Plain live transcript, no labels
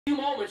Few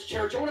moments,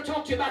 church, I want to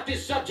talk to you about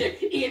this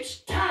subject.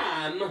 It's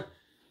time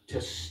to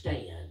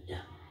stand.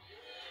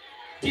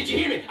 Did you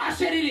hear me? I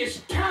said it is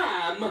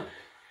time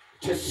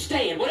to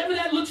stand. Whatever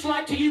that looks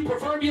like to you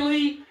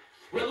proverbially,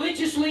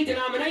 religiously,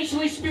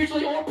 denominationally,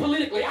 spiritually, or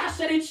politically, I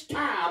said it's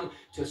time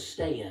to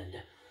stand.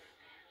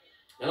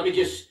 Now let me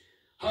just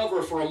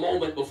hover for a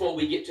moment before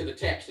we get to the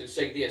text and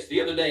say this.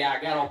 The other day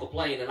I got off the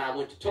plane and I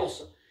went to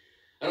Tulsa.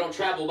 I don't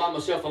travel by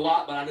myself a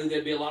lot, but I knew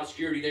there'd be a lot of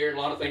security there and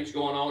a lot of things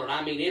going on. And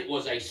I mean, it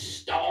was a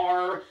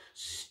star-studded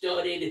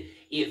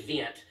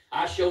event.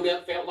 I showed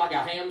up, felt like a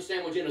ham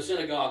sandwich in a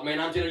synagogue.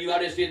 Man, I'm telling you,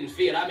 I just didn't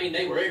fit. I mean,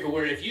 they were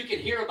everywhere. If you could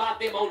hear about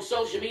them on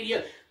social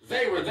media,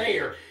 they were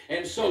there.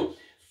 And so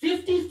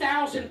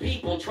 50,000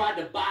 people tried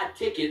to buy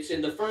tickets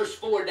in the first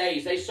 4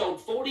 days. They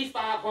sold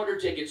 4,500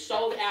 tickets,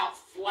 sold out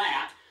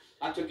flat.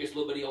 I took this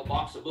little bitty old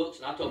box of books,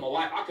 and I told my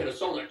wife I could have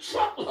sold a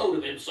truckload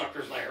of them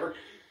suckers there.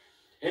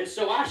 And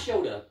so I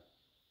showed up,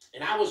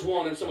 and I was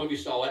one, and some of you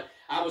saw it.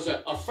 I was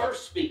a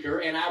first speaker,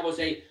 and I was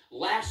a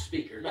last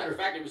speaker. Matter of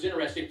fact, it was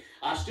interesting.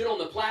 I stood on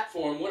the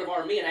platform. One of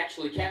our men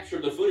actually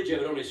captured the footage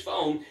of it on his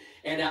phone,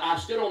 and I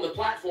stood on the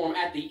platform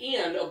at the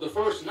end of the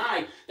first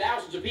night,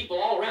 thousands of people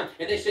all around,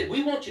 and they said,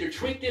 we want you to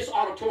treat this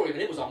auditorium,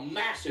 and it was a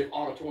massive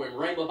auditorium,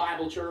 Rainbow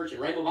Bible Church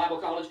and Rainbow Bible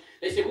College.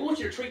 They said, we want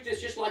you to treat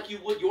this just like you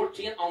would your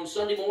tent on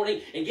Sunday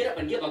morning and get up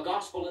and give a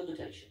gospel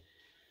invitation.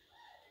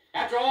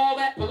 After all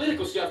that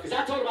political stuff, because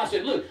I told him, I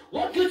said, look,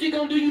 what good's it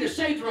going to do you to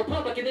save the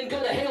republic and then go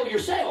to hell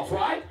yourself,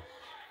 right?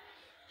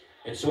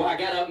 And so I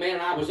got up, man,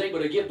 and I was able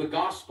to give the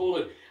gospel,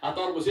 and I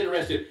thought it was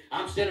interesting.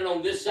 I'm standing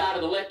on this side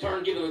of the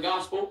lectern giving the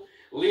gospel.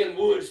 Lynn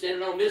Wood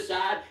standing on this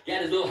side,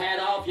 got his little hat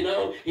off, you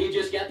know. He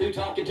just got through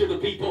talking to the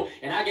people,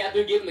 and I got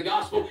through giving the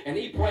gospel, and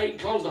he prayed and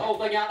closed the whole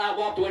thing out, and I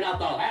walked away, and I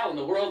thought, how in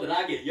the world did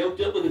I get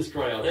yoked up with this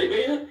crowd?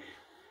 Amen?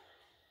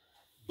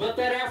 But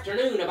that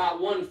afternoon,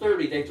 about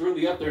 1:30, they threw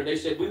me up there and they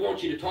said, we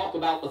want you to talk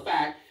about the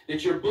fact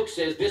that your book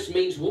says this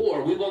means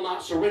war. We will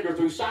not surrender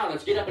through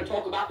silence. Get up and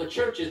talk about the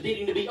churches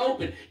needing to be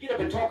open. Get up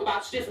and talk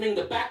about stiffening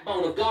the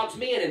backbone of God's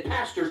men and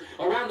pastors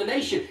around the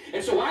nation.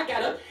 And so I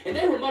got up, and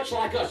they were much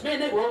like us. Man,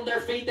 they were on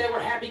their feet. They were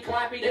happy,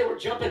 clappy. They were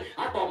jumping.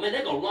 I thought, man,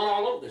 they're going to run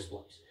all over this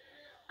place.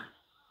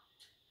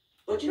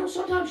 But, you know,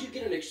 sometimes you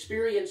get an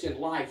experience in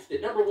life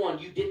that, number one,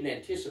 you didn't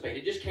anticipate.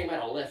 It just came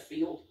out of left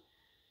field.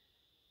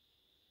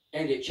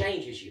 And it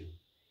changes you.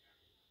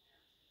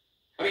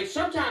 I mean,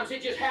 sometimes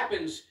it just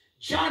happens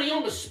Johnny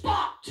on the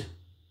spot. You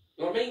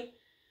know what I mean?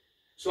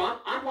 So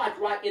I'm like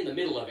right in the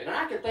middle of it. And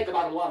I can think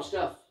about a lot of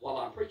stuff while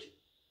I'm preaching.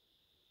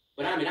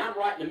 But I mean, I'm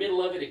right in the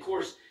middle of it. Of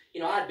course,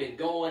 you know, I'd been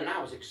going and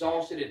I was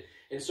exhausted.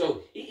 And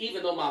so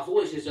even though my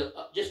voice is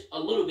just a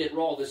little bit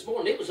raw this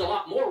morning, it was a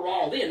lot more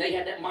raw then. They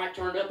had that mic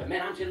turned up. And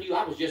man, I'm telling you,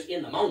 I was just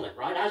in the moment,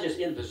 right? I was just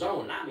in the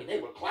zone. I mean, they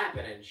were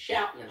clapping and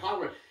shouting and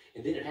hollering.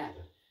 And then it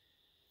happened.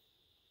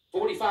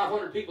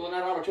 4,500 people in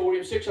that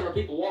auditorium, 600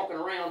 people walking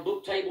around,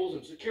 book tables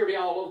and security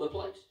all over the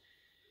place.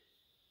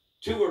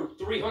 200 or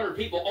 300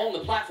 people on the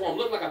platform,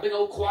 looked like a big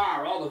old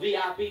choir, all the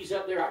VIPs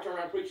up there. I turned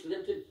around and preached to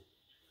them too.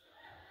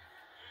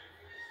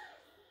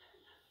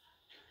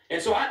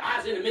 And so I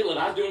was in the middle of it.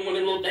 I was doing one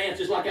of them little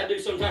dances like I do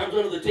sometimes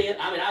under the tent.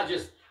 I mean, I was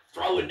just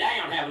throwing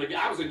down,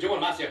 I was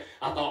enjoying myself.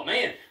 I thought,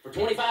 man, for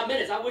 25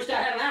 minutes, I wished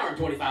I had an hour and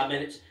 25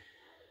 minutes.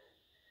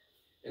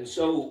 And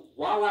so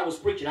while I was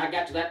preaching, I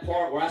got to that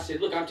part where I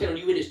said, look, I'm telling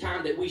you, it is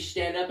time that we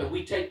stand up and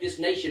we take this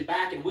nation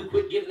back and we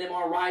quit giving them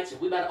our rights and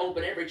we got to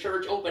open every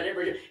church,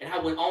 and I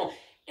went on.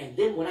 And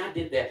then when I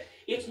did that,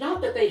 it's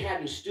not that they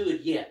hadn't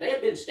stood yet. They had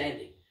been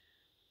standing.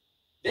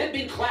 They had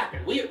been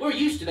clapping. We're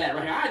used to that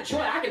right here. I enjoy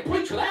it. I can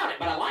preach without it,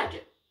 but I like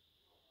it.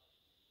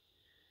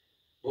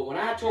 But when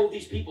I told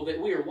these people that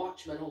we are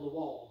watchmen on the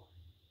wall,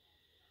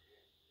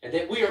 and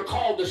that we are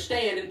called to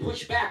stand and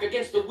push back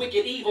against the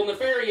wicked, evil,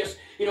 nefarious,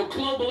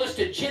 globalist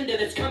agenda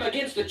that's come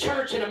against the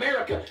church in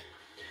America.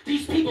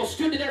 These people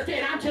stood to their feet,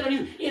 and I'm telling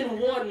you, in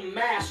one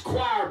mass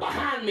choir,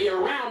 behind me,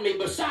 around me,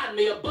 beside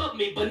me, above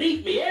me,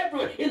 beneath me,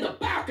 everywhere, in the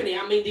balcony,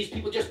 I mean, these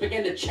people just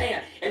began to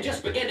chant, and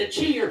just began to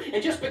cheer,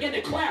 and just began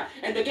to clap,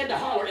 and began to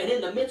holler, and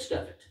in the midst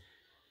of it,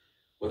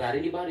 without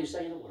anybody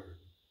saying a word,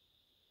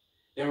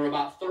 there were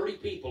about 30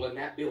 people in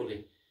that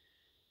building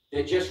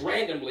that just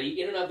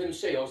randomly, in and of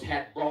themselves,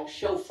 had brought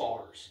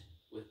shofars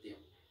with them.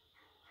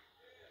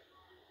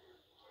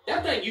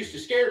 That thing used to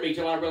scare me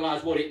till I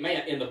realized what it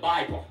meant in the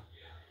Bible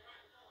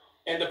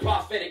and the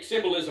prophetic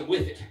symbolism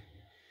with it.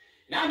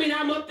 Now, I mean,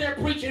 I'm up there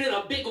preaching in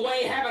a big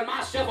way, having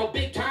myself a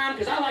big time,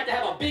 because I like to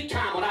have a big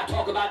time when I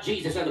talk about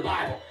Jesus and the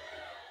Bible.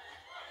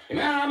 And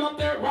man, I'm up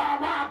there, rah,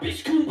 rah,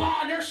 bitch,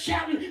 kumbah, and they're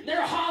shouting,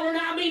 they're hollering,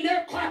 I mean,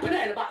 they're clapping,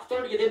 and about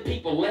 30 of them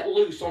people let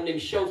loose on them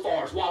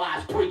shofars while I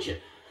was preaching.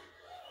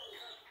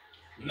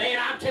 Man,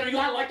 I'm telling you,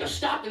 I'd like to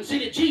stop and see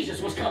that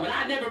Jesus was coming.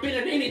 I'd never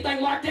been in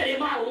anything like that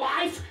in my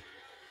life.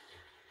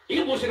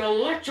 It was an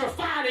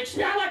electrifying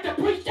experience. I like to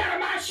preach out of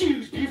my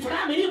shoes, Buford.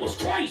 I mean, it was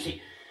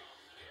crazy.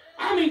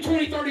 I mean,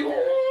 20, 30,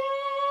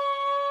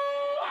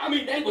 I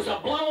mean, they was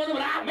a-blowing them,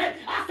 and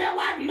I felt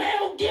like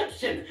Mel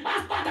Gibson. I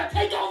was about to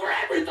take over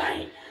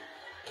everything.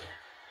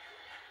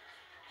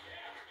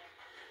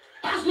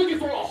 I was looking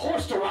for a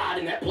horse to ride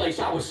in that place.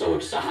 I was so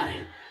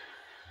excited.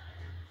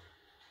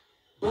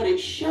 But it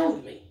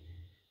showed me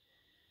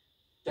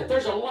that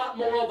there's a lot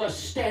more of us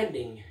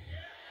standing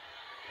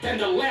than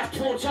the left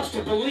wants us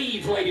to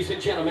believe, ladies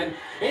and gentlemen.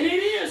 And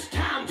it is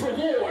time for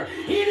war.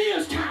 It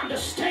is time to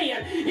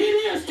stand. It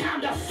is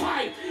time to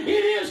fight. It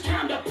is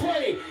time to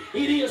pray.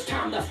 It is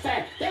time to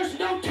fast. There's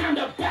no time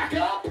to back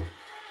up.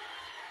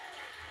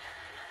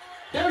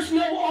 There's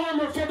no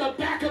armor for the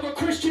back of a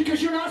Christian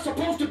because you're not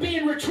supposed to be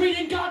in retreat,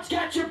 and God's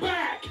got your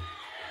back.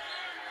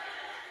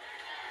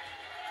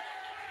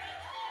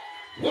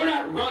 We're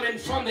not running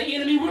from the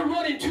enemy. We're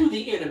running to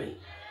the enemy.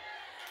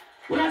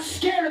 We're not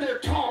scared of their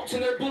taunts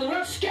and their bullying. We're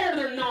not scared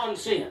of their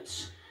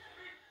nonsense.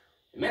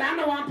 Man, I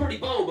know I'm pretty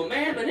bold, but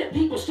man, when them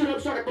people stood up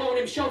and started blowing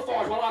them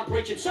shofars while I'm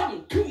preaching,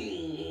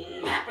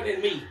 something happened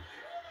in me.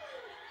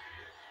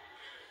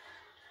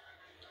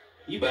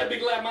 You better be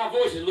glad my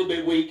voice is a little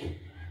bit weak.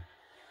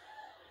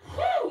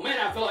 Whew, man,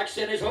 I feel like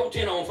setting this whole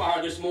tent on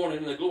fire this morning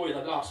in the glory of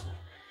the gospel.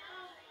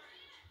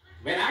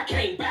 Man, I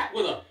came back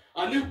with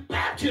a new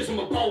baptism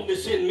of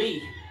boldness in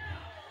me.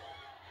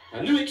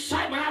 A new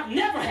excitement I've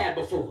never had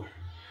before.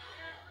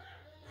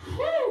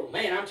 Whew,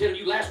 man, I'm telling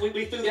you, last week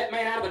we threw that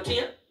man out of a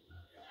tent.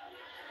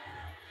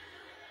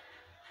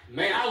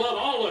 Man, I love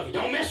all of you.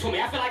 Don't mess with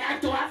me. I feel like I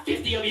can throw out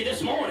 50 of you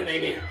this morning,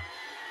 amen.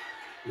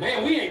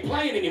 Man, we ain't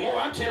playing anymore.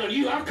 I'm telling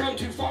you, I've come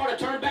too far to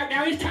turn back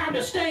now. It's time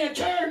to stay in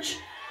church.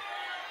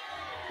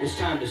 It's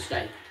time to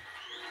stay.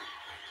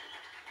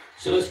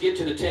 So let's get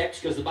to the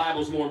text because the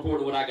Bible's more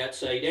important than what I got to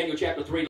say. Daniel chapter 3.